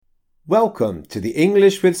Welcome to the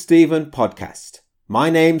English with Stephen podcast. My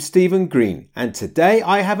name's Stephen Green and today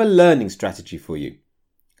I have a learning strategy for you.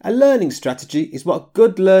 A learning strategy is what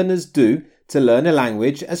good learners do to learn a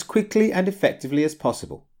language as quickly and effectively as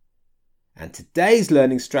possible. And today's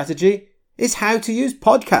learning strategy is how to use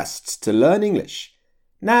podcasts to learn English.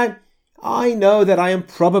 Now, I know that I am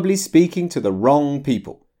probably speaking to the wrong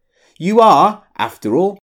people. You are, after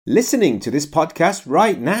all, listening to this podcast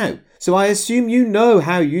right now, so I assume you know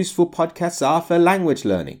how useful podcasts are for language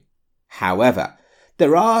learning. However,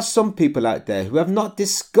 there are some people out there who have not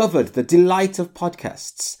discovered the delight of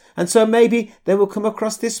podcasts, and so maybe they will come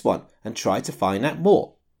across this one and try to find out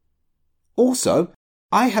more. Also,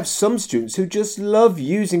 I have some students who just love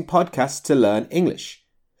using podcasts to learn English.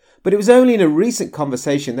 But it was only in a recent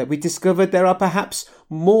conversation that we discovered there are perhaps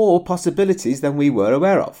more possibilities than we were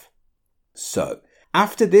aware of. So,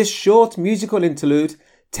 after this short musical interlude,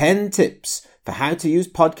 10 tips for how to use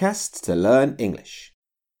podcasts to learn English.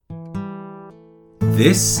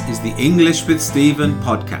 This is the English with Stephen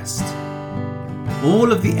podcast.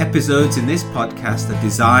 All of the episodes in this podcast are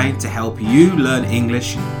designed to help you learn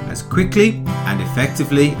English as quickly and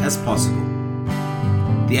effectively as possible.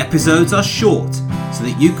 The episodes are short so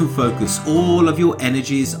that you can focus all of your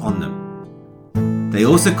energies on them. They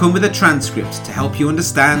also come with a transcript to help you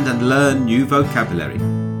understand and learn new vocabulary.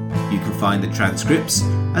 You can find the transcripts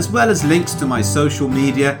as well as links to my social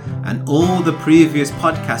media and all the previous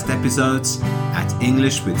podcast episodes at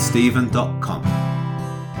englishwithstephen.com.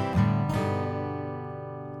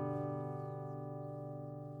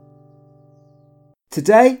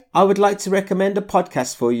 Today, I would like to recommend a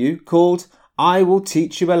podcast for you called I Will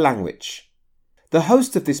Teach You a Language. The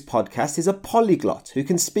host of this podcast is a polyglot who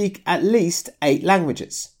can speak at least 8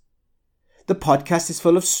 languages. The podcast is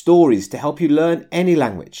full of stories to help you learn any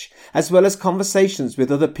language, as well as conversations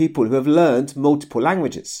with other people who have learned multiple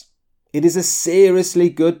languages. It is a seriously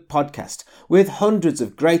good podcast with hundreds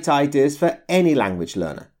of great ideas for any language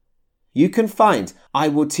learner. You can find I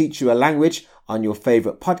Will Teach You a Language on your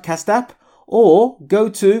favourite podcast app or go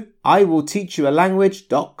to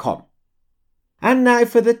iwillteachyoualanguage.com. And now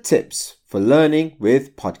for the tips for learning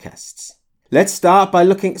with podcasts. Let's start by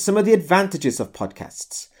looking at some of the advantages of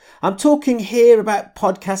podcasts. I'm talking here about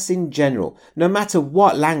podcasts in general, no matter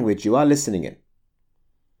what language you are listening in.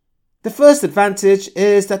 The first advantage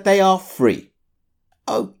is that they are free.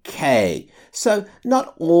 Okay, so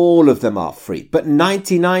not all of them are free, but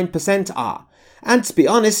 99% are. And to be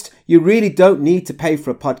honest, you really don't need to pay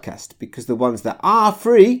for a podcast because the ones that are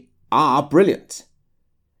free are brilliant.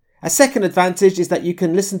 A second advantage is that you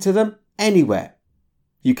can listen to them anywhere.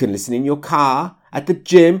 You can listen in your car, at the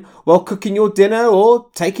gym, while cooking your dinner or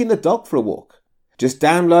taking the dog for a walk. Just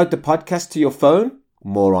download the podcast to your phone,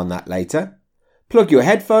 more on that later, plug your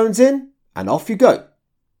headphones in, and off you go.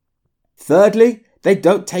 Thirdly, they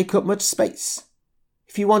don't take up much space.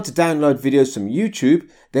 If you want to download videos from YouTube,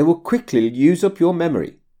 they will quickly use up your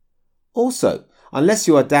memory. Also, unless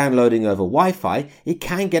you are downloading over Wi-Fi, it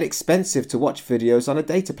can get expensive to watch videos on a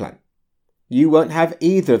data plan. You won't have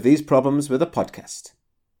either of these problems with a podcast.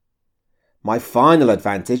 My final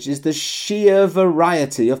advantage is the sheer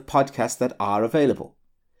variety of podcasts that are available.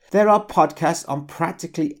 There are podcasts on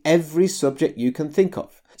practically every subject you can think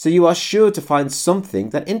of, so you are sure to find something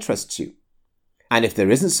that interests you. And if there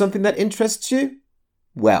isn't something that interests you,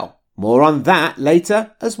 well, more on that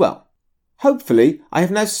later as well. Hopefully, I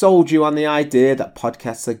have now sold you on the idea that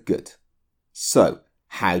podcasts are good. So,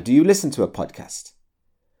 how do you listen to a podcast?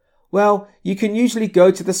 Well, you can usually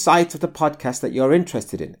go to the site of the podcast that you're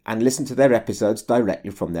interested in and listen to their episodes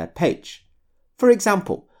directly from their page. For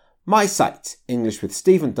example, my site,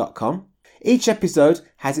 englishwithstephen.com, each episode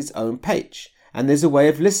has its own page, and there's a way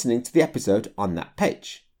of listening to the episode on that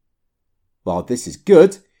page. While this is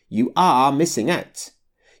good, you are missing out.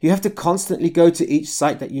 You have to constantly go to each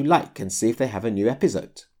site that you like and see if they have a new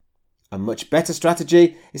episode. A much better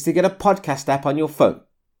strategy is to get a podcast app on your phone.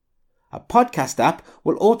 A podcast app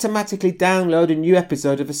will automatically download a new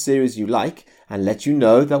episode of a series you like and let you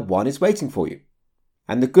know that one is waiting for you.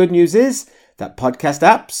 And the good news is that podcast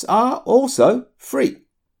apps are also free.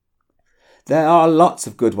 There are lots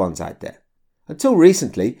of good ones out there. Until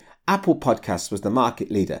recently, Apple Podcasts was the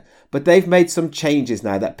market leader, but they've made some changes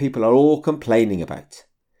now that people are all complaining about.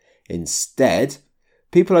 Instead,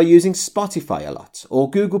 people are using Spotify a lot or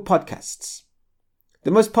Google Podcasts. The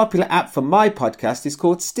most popular app for my podcast is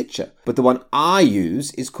called Stitcher, but the one I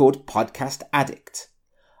use is called Podcast Addict.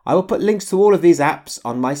 I will put links to all of these apps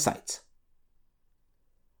on my site.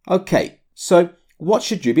 Okay, so what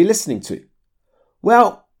should you be listening to?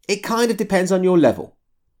 Well, it kind of depends on your level.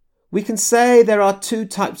 We can say there are 2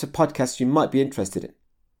 types of podcasts you might be interested in.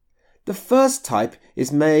 The first type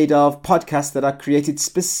is made of podcasts that are created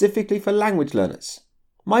specifically for language learners.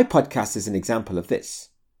 My podcast is an example of this.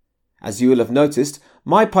 As you will have noticed,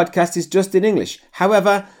 my podcast is just in English.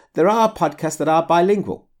 However, there are podcasts that are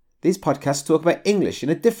bilingual. These podcasts talk about English in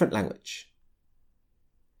a different language.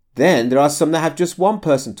 Then there are some that have just one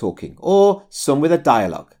person talking, or some with a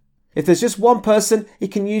dialogue. If there's just one person,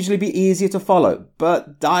 it can usually be easier to follow,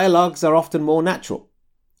 but dialogues are often more natural.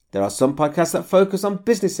 There are some podcasts that focus on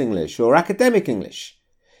business English or academic English.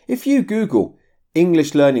 If you Google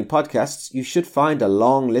English learning podcasts, you should find a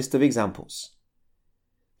long list of examples.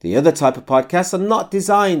 The other type of podcasts are not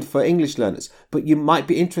designed for English learners, but you might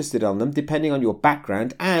be interested in them depending on your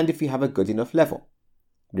background and if you have a good enough level.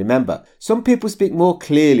 Remember, some people speak more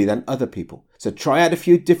clearly than other people, so try out a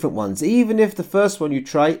few different ones, even if the first one you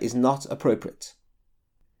try is not appropriate.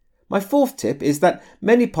 My fourth tip is that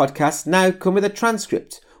many podcasts now come with a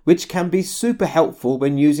transcript, which can be super helpful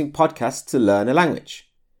when using podcasts to learn a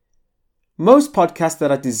language. Most podcasts that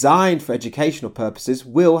are designed for educational purposes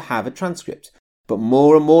will have a transcript, but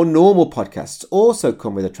more and more normal podcasts also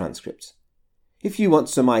come with a transcript. If you want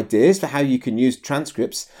some ideas for how you can use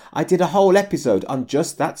transcripts, I did a whole episode on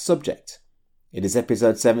just that subject. It is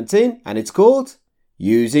episode 17 and it's called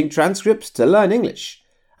Using Transcripts to Learn English,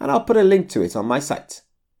 and I'll put a link to it on my site.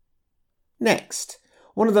 Next,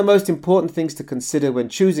 one of the most important things to consider when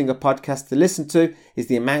choosing a podcast to listen to is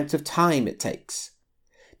the amount of time it takes.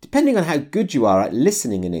 Depending on how good you are at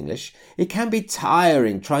listening in English, it can be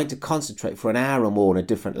tiring trying to concentrate for an hour or more in a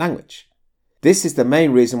different language. This is the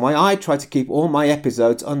main reason why I try to keep all my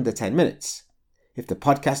episodes under 10 minutes. If the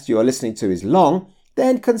podcast you are listening to is long,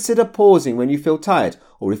 then consider pausing when you feel tired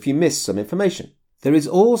or if you miss some information. There is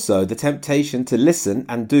also the temptation to listen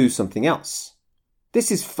and do something else. This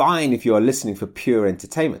is fine if you are listening for pure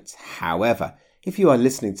entertainment. However, if you are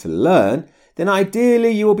listening to learn, then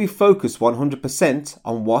ideally you will be focused 100%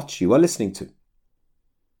 on what you are listening to.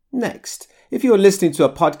 Next, if you are listening to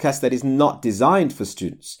a podcast that is not designed for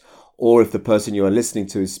students, or if the person you are listening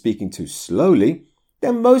to is speaking too slowly,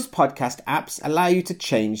 then most podcast apps allow you to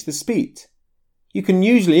change the speed. You can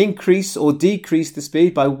usually increase or decrease the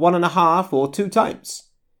speed by 1.5 or 2 times.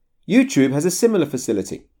 YouTube has a similar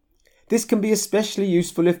facility. This can be especially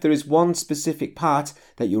useful if there is one specific part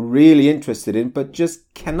that you're really interested in but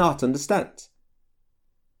just cannot understand.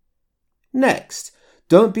 Next,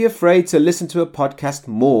 don't be afraid to listen to a podcast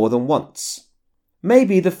more than once.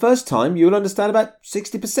 Maybe the first time you'll understand about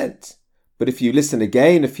 60%, but if you listen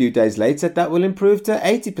again a few days later, that will improve to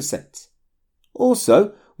 80%.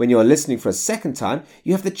 Also, when you're listening for a second time,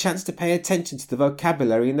 you have the chance to pay attention to the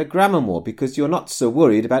vocabulary and the grammar more because you're not so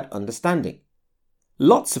worried about understanding.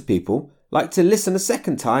 Lots of people like to listen a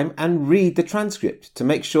second time and read the transcript to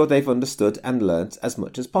make sure they've understood and learnt as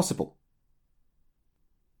much as possible.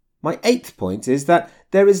 My 8th point is that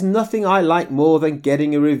there is nothing I like more than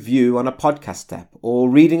getting a review on a podcast app or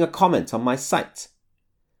reading a comment on my site.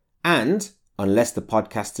 And, unless the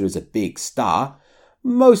podcaster is a big star,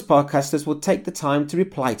 most podcasters will take the time to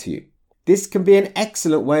reply to you. This can be an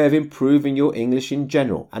excellent way of improving your English in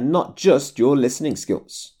general and not just your listening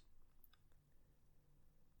skills.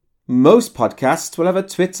 Most podcasts will have a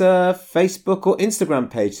Twitter, Facebook or Instagram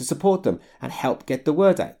page to support them and help get the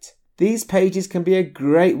word out. These pages can be a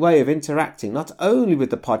great way of interacting not only with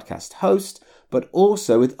the podcast host, but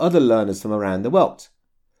also with other learners from around the world.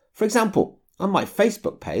 For example, on my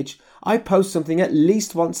Facebook page, I post something at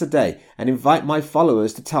least once a day and invite my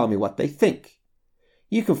followers to tell me what they think.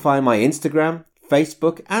 You can find my Instagram,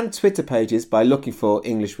 Facebook and Twitter pages by looking for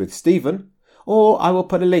English with Stephen, or I will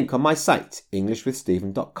put a link on my site,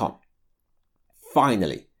 englishwithstephen.com.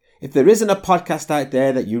 Finally, if there isn't a podcast out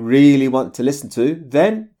there that you really want to listen to,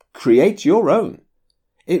 then create your own.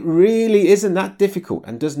 It really isn't that difficult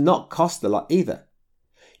and does not cost a lot either.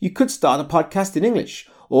 You could start a podcast in English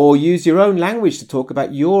or use your own language to talk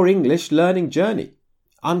about your English learning journey.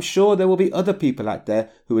 I'm sure there will be other people out there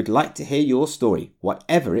who would like to hear your story,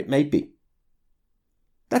 whatever it may be.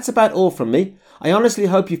 That's about all from me. I honestly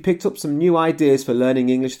hope you've picked up some new ideas for learning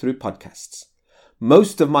English through podcasts.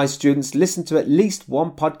 Most of my students listen to at least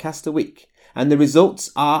one podcast a week, and the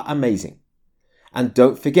results are amazing. And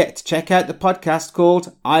don't forget to check out the podcast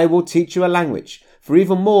called I Will Teach You a Language for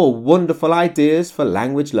even more wonderful ideas for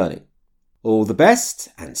language learning. All the best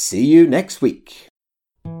and see you next week.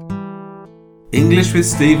 English with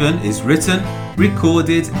Stephen is written,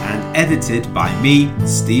 recorded and edited by me,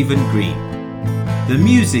 Stephen Green. The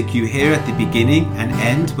music you hear at the beginning and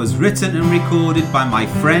end was written and recorded by my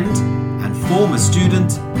friend and former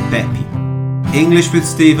student, Bepi. English with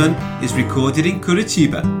Stephen is recorded in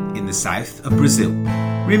Curitiba, in the south of Brazil.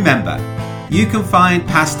 Remember, You can find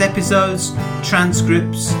past episodes,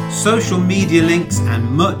 transcripts, social media links and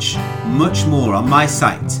much, much more on my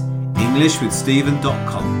site,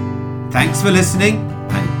 englishwithstephen.com. Thanks for listening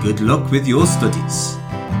and good luck with your studies.